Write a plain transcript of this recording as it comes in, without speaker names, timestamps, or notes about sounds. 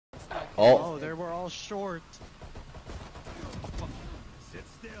Oh, they were all short.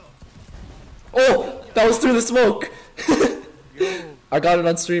 Oh, that was through the smoke. I got it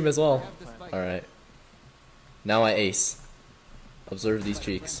on stream as well. Alright. Now I ace. Observe these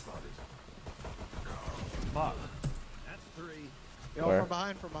cheeks. Fuck. Yo, Where? from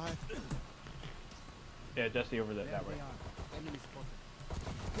behind, from behind. Yeah, Jesse over there, that way.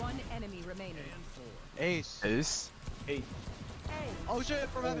 One enemy remaining. Ace. Ace? Hey. Oh shit,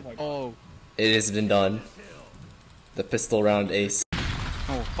 from heaven. Oh. It has been done. The pistol round ace.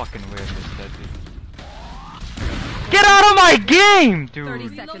 Oh, fucking weird this dead dude. Get out of my game, 30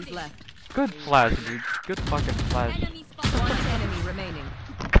 dude! seconds left. Good flash, dude. Good fucking flash. One enemy remaining.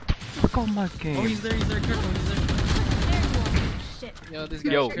 Fuck on my game. Oh, he's there, careful, he's there. Yo, this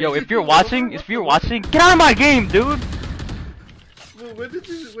guy. Yo, if you're watching, get out of my game, dude! When did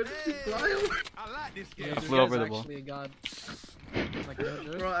you fly over? I like this I flew over the ball. Actually a god. Like,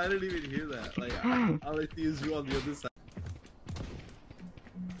 Bro, I didn't even hear that. Like, I'll let you use you on the other side.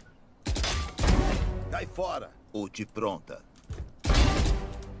 Cai fora! Ult pronta.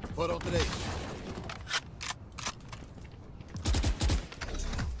 Foram 3.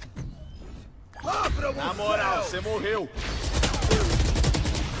 Na moral, você morreu!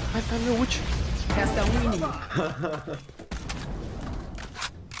 Vai ficar meu ult. Resta um inimigo.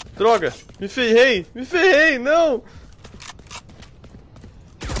 Droga! Me ferrei! Não!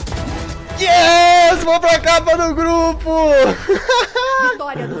 Yes! Vou pra capa do grupo!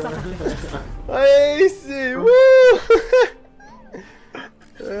 Vitória dos atacantes. Ace!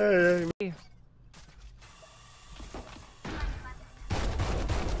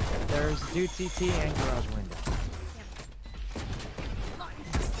 There's dude CT and garage window.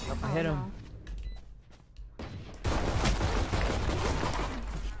 I hit him.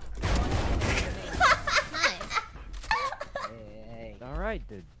 Hey. Alright,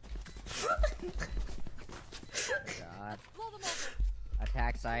 dude. God.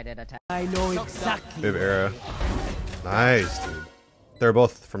 Attack sided, attack. I know exactly. They have arrow. Nice, dude. They're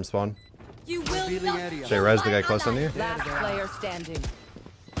both from spawn. You will not. Should I res the guy close on you? Last player standing.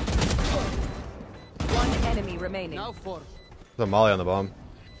 One enemy remaining. There's a molly on the bomb.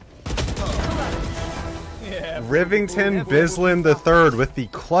 Rivington Bislin III with the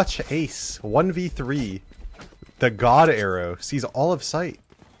clutch ace. 1v3. The god arrow sees all of sight.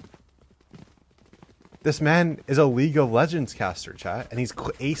 This man is a League of Legends caster, chat, and he's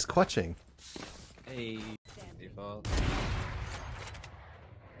ace clutching. Hey. Default.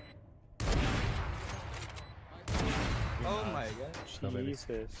 Oh my god.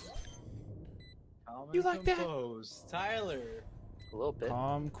 Jesus. You like that? Tyler. A little bit.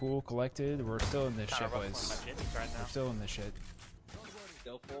 Calm, cool, collected. We're still in this shit, boys. We're still in this shit.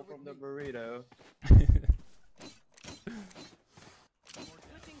 Still full from the burrito.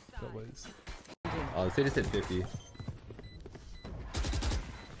 Go, boys. Oh, the city's at 50.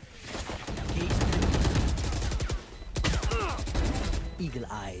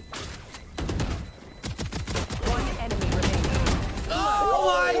 Eagle-eyed. One enemy remaining. Oh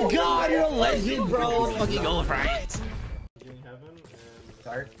my god, you're a legend, bro! Fucking go for it.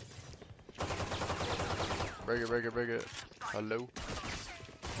 Start. Break it. Hello.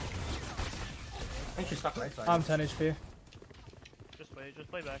 I think she's stuck right side. I'm 10 HP. Just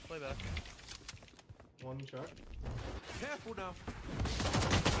play back. One shot. Careful now.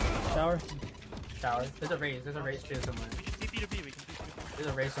 Shower. There's a raise too somewhere. TP to B, we can TP. There's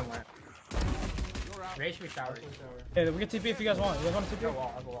a raise somewhere. Raise should be shower. Hey, we can TP if you guys want. You guys want to TP?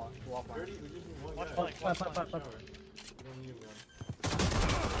 I'll go wall. Watch flank.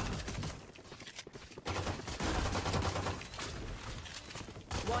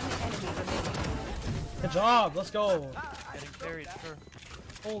 One enemy remaining. Good job. Let's go. Getting carried, sure.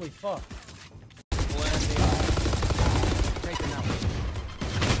 Holy fuck.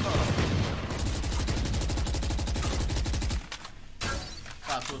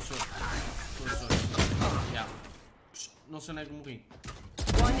 Yeah. Não sei onde é que morri.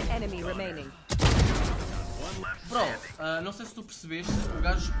 One enemy remaining. Bro, não sei se tu percebeste, o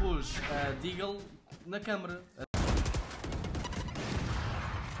gajo pôs Deagle na câmara.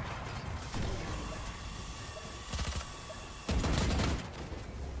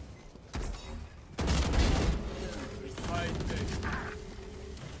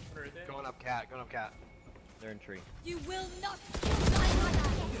 Going up cat. They're in tree. You will not kill my ally.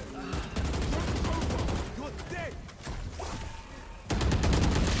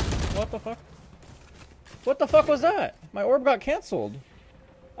 What the fuck? What the fuck was that? My orb got cancelled.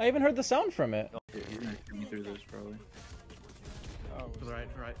 I even heard the sound from it. You're gonna shoot me through this probably. Oh,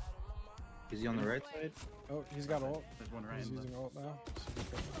 right. Is he on the right side? Oh, he's got ult. There's one right. He's using ult now.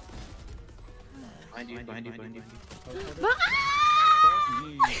 Behind you.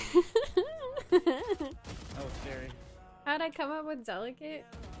 That was scary. How'd I come up with delicate?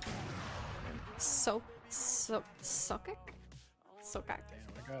 Sokak?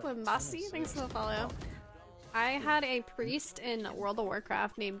 Limbasi? Thanks for the follow. I had a priest in World of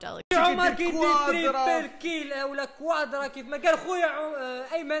Warcraft named Delicate. عمر كيدير تريبل كيل ولا كوادرا كيف ما قال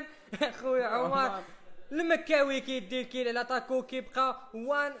خويا ايمن خويا عمر المكاوي كيدير كيل على تاكو كيبقى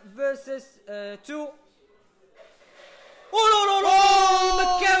 1 versus 2.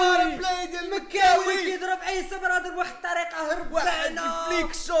 المكاوي كيضرب عيسى برادر بواحد الطريقه هربانه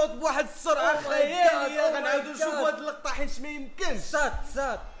فليك شوت بواحد السرعه خياليه. غنعاودو نشوفو هاد اللقطه حيت ما يمكنش.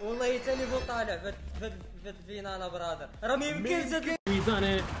 صاد والله تاني فو طالع في الفينال برادر راه ما يمكنش.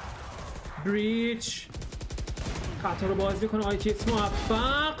 میزنه بریچ خطا رو باز میکنه آیکیس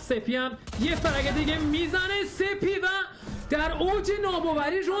موفق. سپی هم یه فرق دیگه میزنه. سپی و در اوج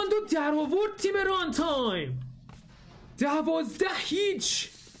ناباوری راندو در آورد تیم ران تایم 12-0.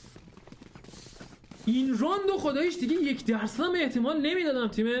 این راندو خدایش دیگه 1% هم احتمال نمیدادم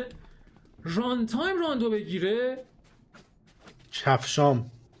تیم ران تایم راندو بگیره.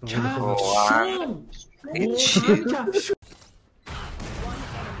 کفشام کفشام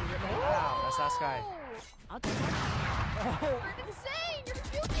That's guy. Insane!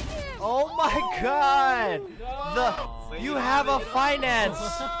 Oh my god! You have a finance!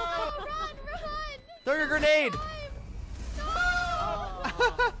 Throw your grenade!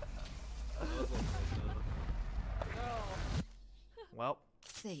 Well.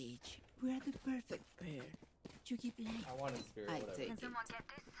 Sage, we're the perfect pair. You keep playing. I wanted spirit. I take it.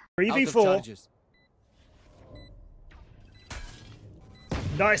 3v4.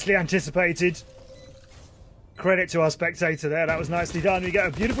 Nicely anticipated. Credit to our spectator there. That was nicely done. We get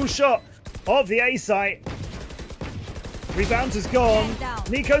a beautiful shot of the A site. Rebound has gone.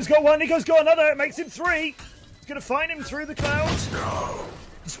 Nico's got one. Nico's got another. It makes him 3. He's going to find him through the clouds.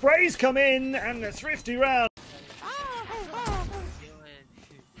 The sprays come in and a thrifty round.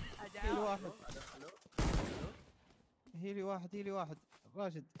 هيلي واحد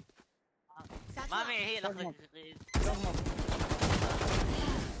راشد مامي هي لحظة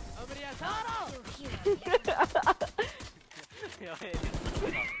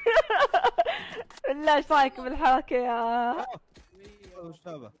لا ايش رايك بالحركة يا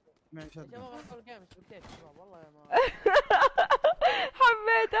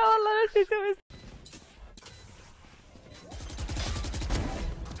حبيتها والله نسيت اسمه.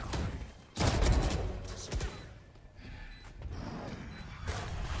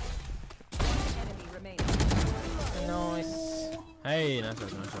 Nice. Hey, nice.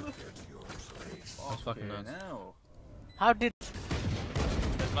 That's fucking nice. No. How did?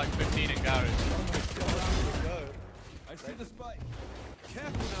 There's like 15 in garage. I see the spike.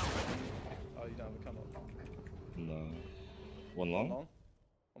 Careful now. Oh, you don't have a come up. No. One long?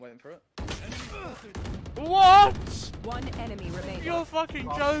 I'm waiting for it. What? One enemy remaining. You're fucking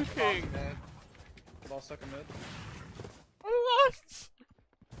joking. Last second mid. What?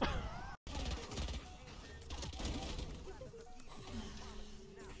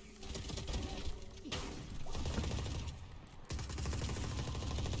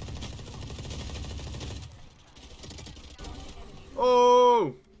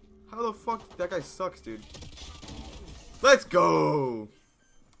 Oh! How the fuck? That guy sucks, dude. Let's go!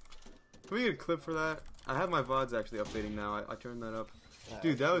 Can we get a clip for that? I have my VODs actually updating now. I turned that up.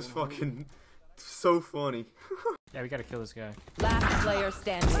 Dude, that was fucking so funny. Yeah, we gotta kill this guy. Last player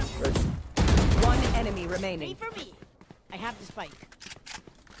standing. One enemy remaining. Wait for me. I have the spike.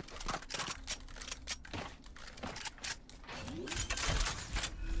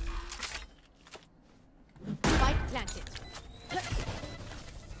 Spike planted.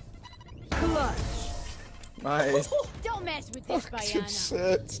 Clutch. Nice. Don't mess with this, Bayana.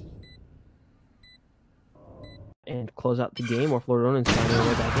 Shit. And close out the game, or Florida and find their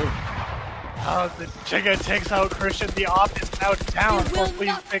way back in. The Jigga takes out Christian. The op is now down.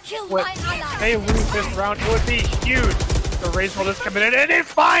 Please fix flip. If they lose this round, it would be huge. The Raze will just come in and it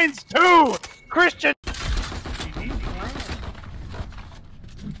finds 2! Christian!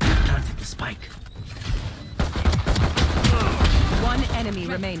 Planted the spike. One enemy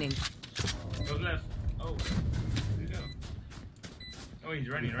remaining. Goes left. Oh. There you go. Oh, he's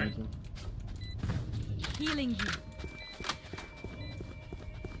running, right? Healing you.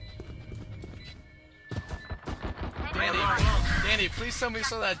 Danny, please tell me you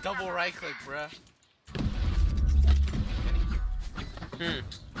saw that double right click, bruh.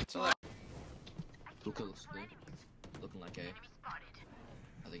 So that. Who kills? Looking like A.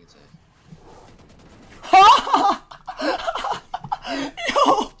 I think it's A. Yo!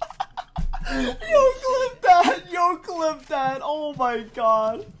 Yo, my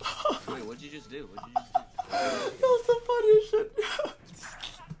god. Wait, what'd you just do? That was the funniest shit.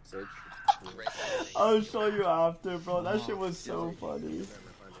 I'll show you after, bro. That shit was so funny.